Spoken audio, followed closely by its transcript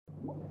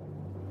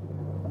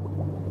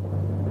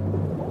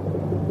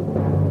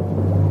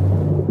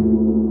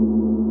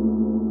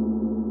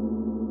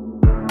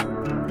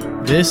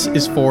This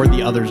is for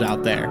the others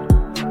out there,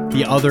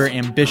 the other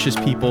ambitious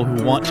people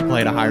who want to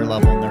play at a higher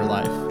level in their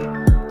life.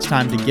 It's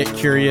time to get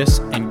curious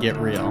and get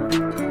real.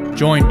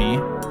 Join me,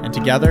 and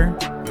together,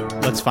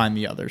 let's find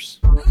the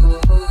others.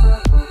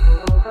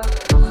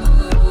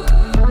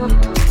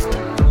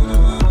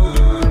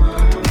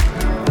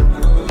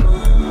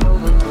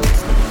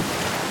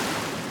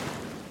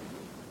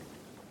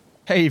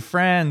 Hey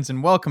friends,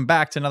 and welcome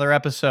back to another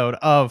episode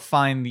of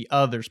Find the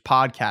Others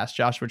podcast.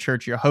 Joshua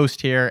Church, your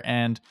host here,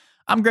 and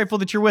I'm grateful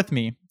that you're with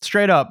me.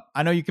 Straight up,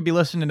 I know you could be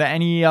listening to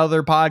any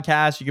other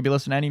podcast, you could be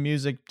listening to any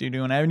music,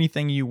 doing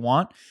anything you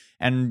want,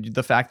 and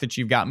the fact that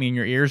you've got me in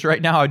your ears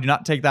right now, I do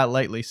not take that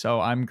lightly,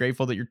 so I'm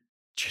grateful that you're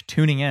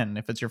tuning in.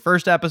 If it's your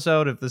first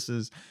episode, if this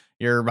is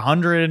your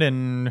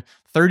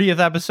 130th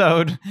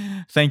episode,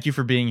 thank you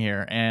for being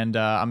here, and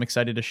I'm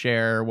excited to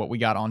share what we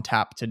got on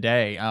tap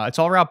today. It's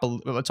all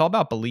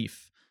about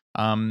belief.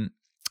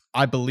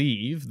 I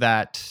believe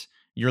that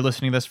you're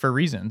listening to this for a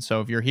reason,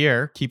 so if you're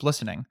here, keep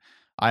listening.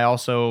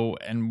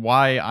 And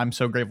why I'm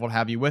so grateful to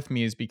have you with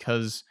me is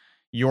because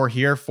you're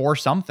here for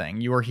something.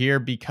 You are here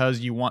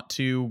because you want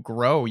to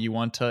grow, you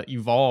want to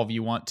evolve,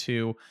 you want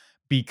to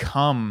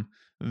become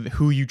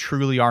who you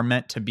truly are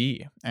meant to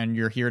be, and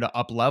you're here to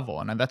up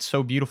level, and that's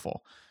so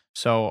beautiful.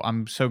 So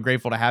I'm so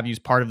grateful to have you as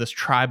part of this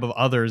tribe of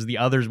others.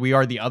 We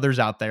are the others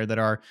out there that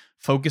are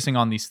focusing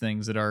on these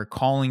things, that are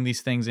calling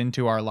these things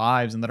into our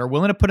lives, and that are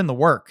willing to put in the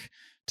work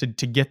to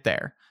get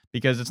there.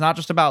 Because it's not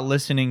just about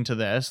listening to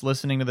this.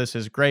 Listening to this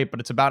is great,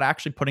 but it's about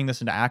actually putting this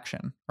into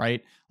action,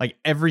 right? Like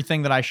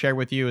everything that I share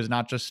with you is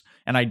not just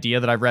an idea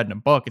that I've read in a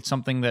book. It's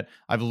something that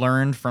I've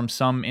learned from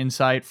some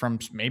insight, from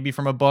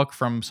a book,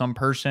 from some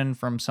person,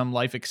 from some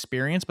life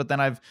experience, but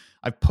then I've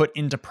put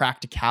into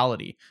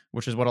practicality,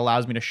 which is what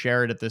allows me to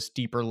share it at this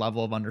deeper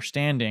level of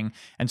understanding.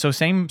 And so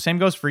same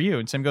goes for you,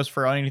 and same goes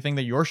for anything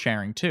that you're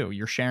sharing too.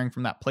 You're sharing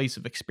from that place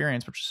of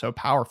experience, which is so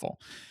powerful.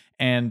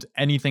 And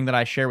anything that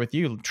I share with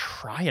you,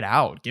 try it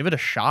out. Give it a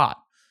shot.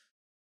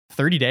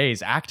 30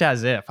 days, act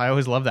as if. I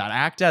always love that.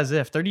 Act as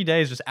if. 30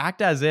 days, just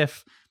act as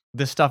if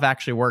this stuff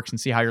actually works and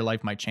see how your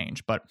life might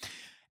change. But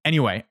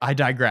anyway, I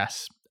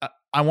digress.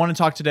 I want to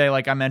talk today,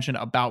 like I mentioned,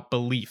 about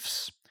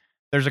beliefs.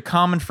 There's a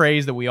common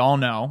phrase that we all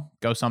know,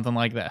 goes something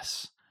like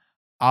this: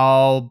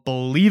 I'll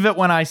believe it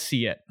when I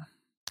see it.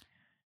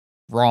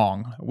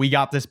 Wrong. We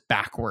got this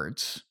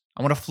backwards.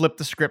 I want to flip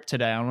the script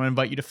today. I want to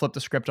invite you to flip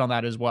the script on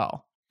that as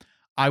well.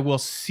 I will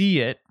see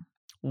it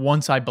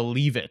once I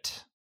believe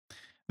it.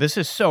 This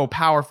is so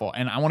powerful.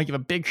 And I want to give a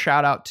big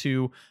shout out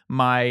to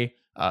my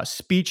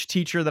speech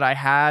teacher that I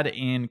had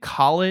in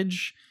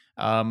college,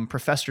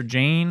 Professor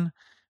Jane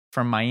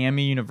from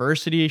Miami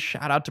University.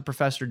 Shout out to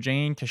Professor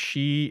Jane, because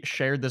she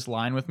shared this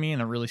line with me and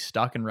it really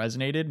stuck and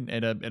resonated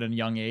at a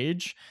young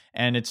age.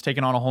 And it's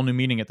taken on a whole new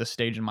meaning at this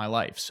stage in my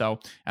life. So,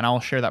 and I'll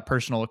share that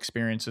personal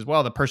experience as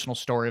well, the personal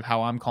story of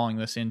how I'm calling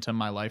this into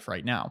my life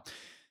right now.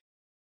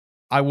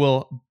 I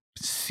will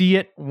see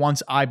it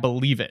once I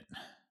believe it.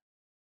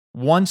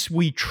 Once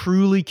we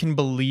truly can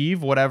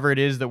believe whatever it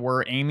is that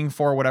we're aiming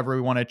for, whatever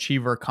we want to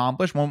achieve or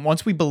accomplish,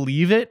 once we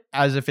believe it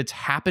as if it's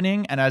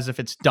happening and as if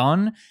it's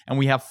done, and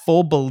we have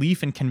full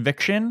belief and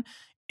conviction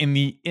in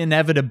the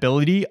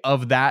inevitability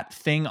of that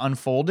thing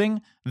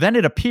unfolding, then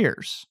it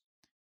appears.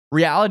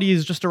 Reality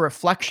is just a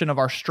reflection of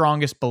our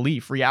strongest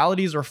belief.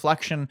 Reality is a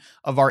reflection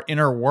of our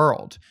inner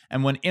world.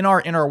 And when in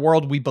our inner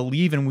world we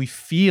believe and we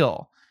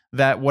feel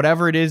that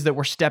whatever it is that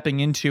we're stepping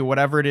into,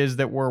 whatever it is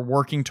that we're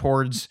working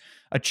towards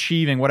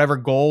achieving, whatever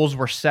goals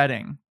we're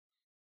setting,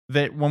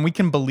 that when we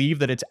can believe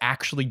that it's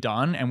actually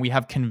done and we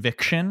have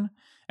conviction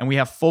and we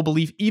have full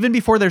belief, even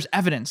before there's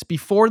evidence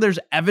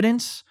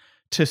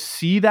to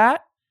see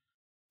that,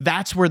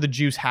 that's where the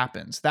juice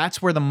happens.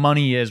 That's where the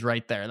money is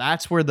right there.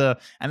 That's where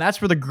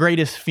the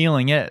greatest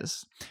feeling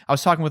is. I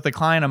was talking with a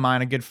client of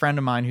mine, a good friend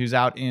of mine who's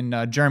out in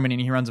Germany,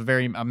 and he runs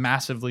a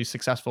massively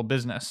successful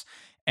business.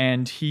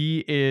 And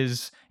he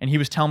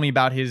was telling me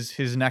about his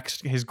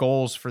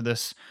goals for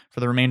the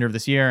remainder of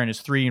this year, and his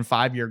 3 and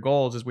 5 year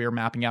goals as we were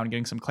mapping out and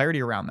getting some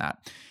clarity around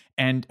that.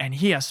 And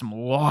he has some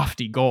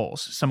lofty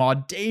goals, some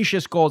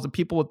audacious goals that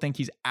people would think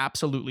he's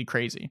absolutely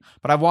crazy.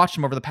 But I've watched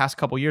him over the past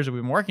couple of years that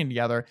we've been working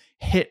together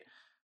hit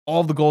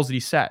all the goals that he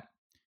set.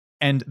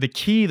 And the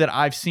key that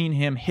I've seen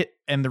him hit,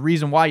 and the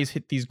reason why he's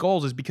hit these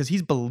goals, is because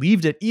he's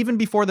believed it even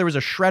before there was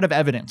a shred of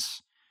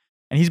evidence.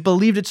 And he's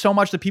believed it so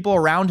much that people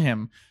around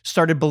him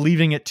started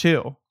believing it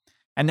too.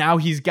 And now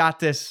he's got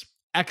this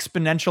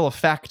exponential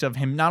effect of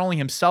him, not only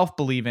himself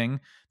believing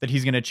that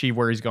he's going to achieve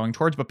where he's going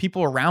towards, but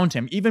people around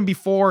him, even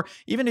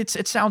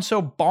it sounds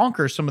so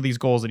bonkers, some of these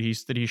goals that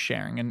he's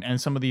sharing and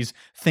some of these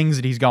things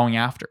that he's going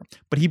after,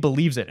 but he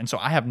believes it. And so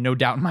I have no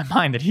doubt in my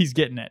mind that he's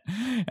getting it.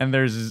 And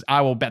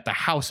I will bet the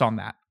house on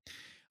that.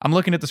 I'm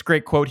looking at this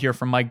great quote here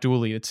from Mike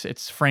Dooley.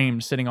 It's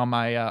framed sitting on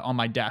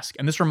my desk.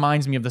 And this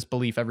reminds me of this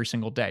belief every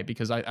single day,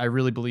 because I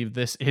really believe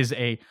this is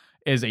a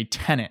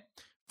tenet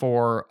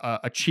for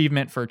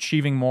achievement, for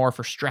achieving more,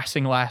 for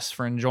stressing less,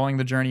 for enjoying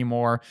the journey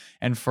more,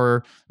 and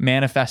for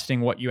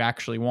manifesting what you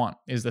actually want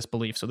is this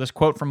belief. So this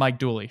quote from Mike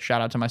Dooley,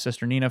 shout out to my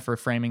sister Nina for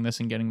framing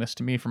this and getting this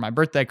to me for my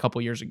birthday a couple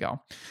years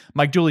ago.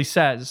 Mike Dooley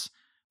says,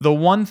 "The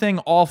one thing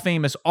all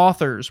famous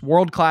authors,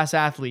 world-class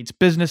athletes,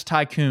 business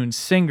tycoons,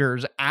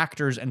 singers,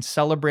 actors, and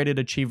celebrated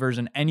achievers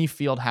in any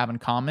field have in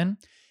common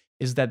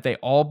is that they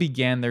all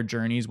began their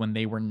journeys when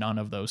they were none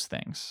of those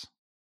things."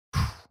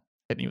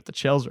 Hitting you with the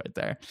chills right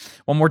there.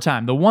 One more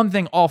time. The one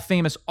thing all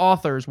famous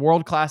authors,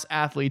 world-class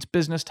athletes,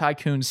 business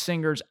tycoons,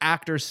 singers,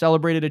 actors,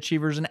 celebrated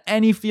achievers in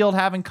any field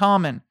have in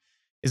common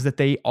is that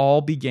they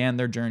all began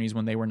their journeys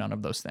when they were none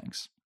of those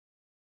things.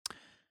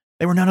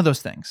 They were none of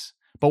those things.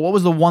 But what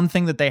was the one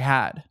thing that they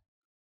had?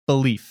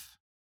 Belief.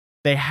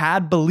 They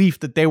had belief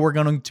that they were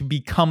going to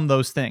become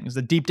those things,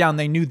 that deep down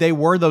they knew they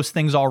were those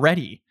things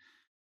already,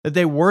 that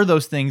they were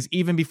those things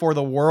even before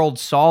the world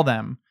saw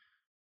them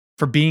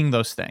for being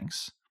those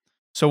things.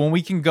 So when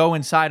we can go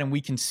inside and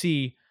we can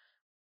see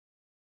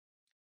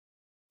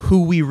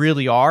who we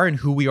really are and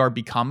who we are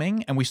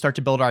becoming, and we start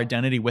to build our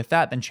identity with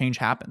that, then change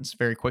happens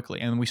very quickly.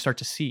 And we start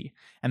to see,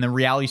 and then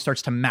reality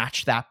starts to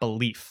match that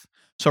belief.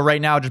 So right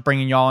now, just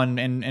bringing y'all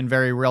in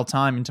very real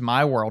time into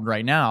my world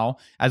right now,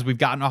 as we've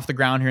gotten off the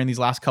ground here in these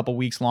last couple of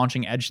weeks,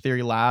 launching Edge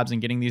Theory Labs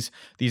and getting these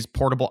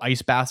portable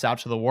ice baths out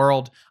to the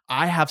world,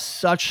 I have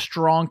such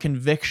strong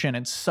conviction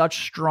and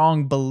such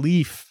strong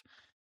belief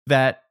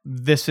that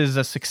this is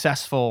a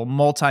successful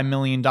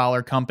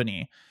multi-million-dollar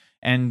company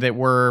and that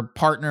we're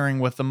partnering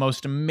with the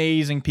most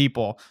amazing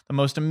people, the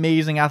most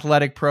amazing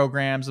athletic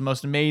programs, the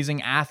most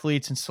amazing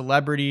athletes and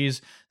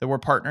celebrities, that we're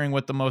partnering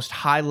with the most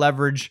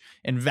high-leverage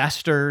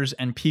investors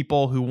and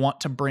people who want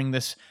to bring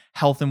this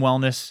health and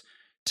wellness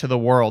to the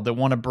world, that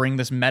want to bring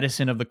this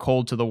medicine of the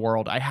cold to the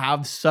world. I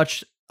have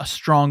such a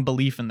strong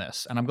belief in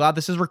this. And I'm glad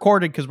this is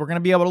recorded because we're going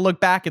to be able to look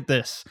back at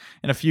this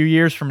in a few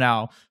years from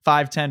now,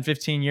 5, 10,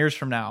 15 years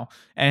from now.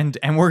 And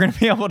we're going to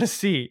be able to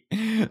see.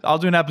 I'll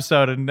do an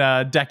episode in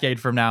a decade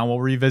from now and we'll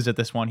revisit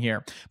this one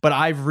here. But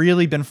I've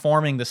really been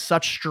forming this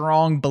such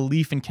strong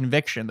belief and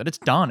conviction that it's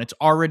done. It's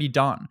already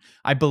done.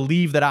 I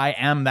believe that I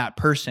am that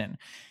person.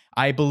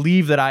 I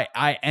believe that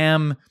I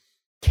am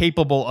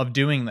capable of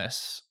doing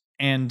this.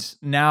 And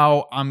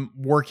now I'm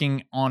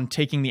working on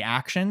taking the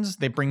actions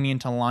that bring me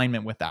into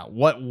alignment with that.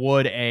 What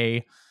would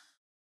a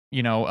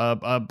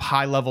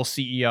high-level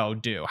CEO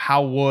do?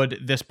 How would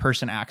this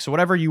person act? So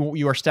whatever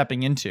you are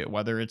stepping into,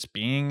 whether it's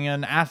being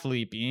an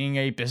athlete, being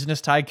a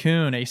business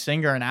tycoon, a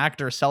singer, an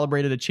actor, a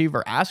celebrated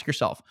achiever, ask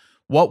yourself,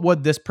 what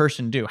would this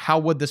person do? How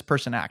would this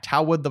person act?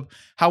 How would the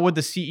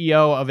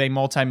CEO of a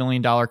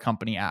multi-million-dollar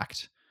company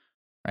act?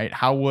 Right?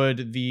 How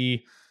would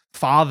the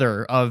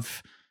father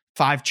of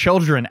 5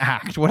 children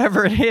act,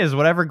 whatever it is,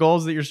 whatever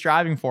goals that you're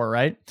striving for,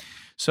 right?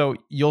 So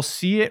you'll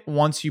see it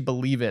once you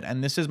believe it.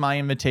 And this is my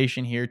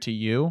invitation here to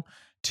you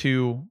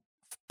to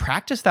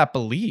practice that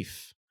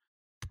belief.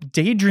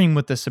 Daydream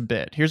with this a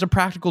bit. Here's a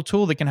practical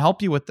tool that can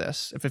help you with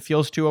this if it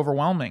feels too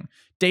overwhelming.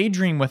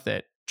 Daydream with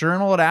it.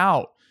 Journal it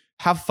out.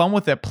 Have fun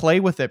with it. Play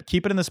with it.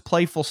 Keep it in this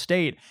playful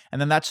state. And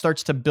then that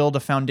starts to build a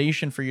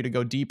foundation for you to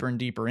go deeper and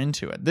deeper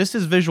into it. This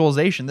is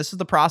visualization. This is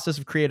the process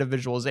of creative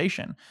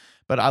visualization.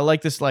 But I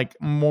like this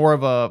more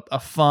of a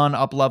fun,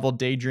 up-level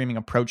daydreaming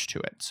approach to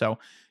it. So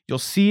you'll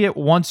see it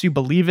once you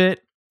believe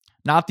it,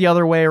 not the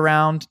other way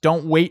around.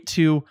 Don't wait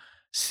to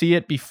see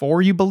it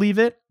before you believe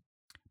it.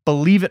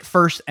 Believe it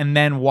first and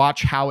then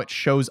watch how it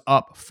shows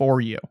up for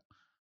you.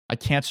 I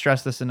can't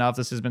stress this enough.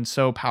 This has been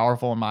so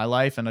powerful in my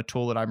life and a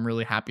tool that I'm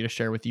really happy to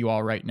share with you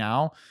all right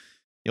now.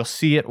 You'll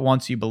see it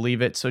once you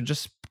believe it. So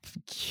just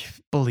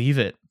believe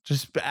it.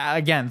 Just,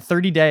 again,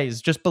 30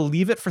 days. Just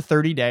believe it for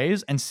 30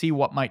 days and see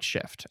what might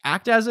shift.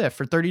 Act as if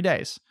for 30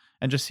 days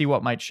and just see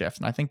what might shift.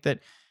 And I think that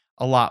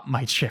a lot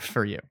might shift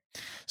for you.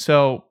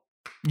 So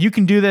you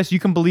can do this. You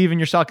can believe in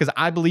yourself because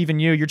I believe in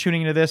you. You're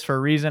tuning into this for a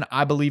reason.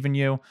 I believe in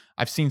you.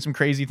 I've seen some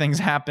crazy things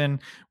happen.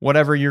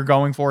 Whatever you're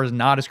going for is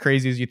not as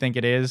crazy as you think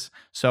it is.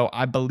 So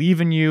I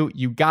believe in you.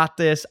 You got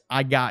this.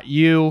 I got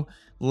you.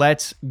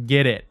 Let's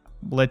get it.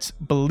 Let's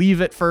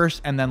believe it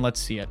first and then let's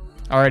see it.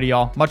 Alrighty,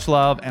 y'all. Much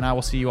love, and I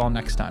will see you all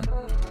next time.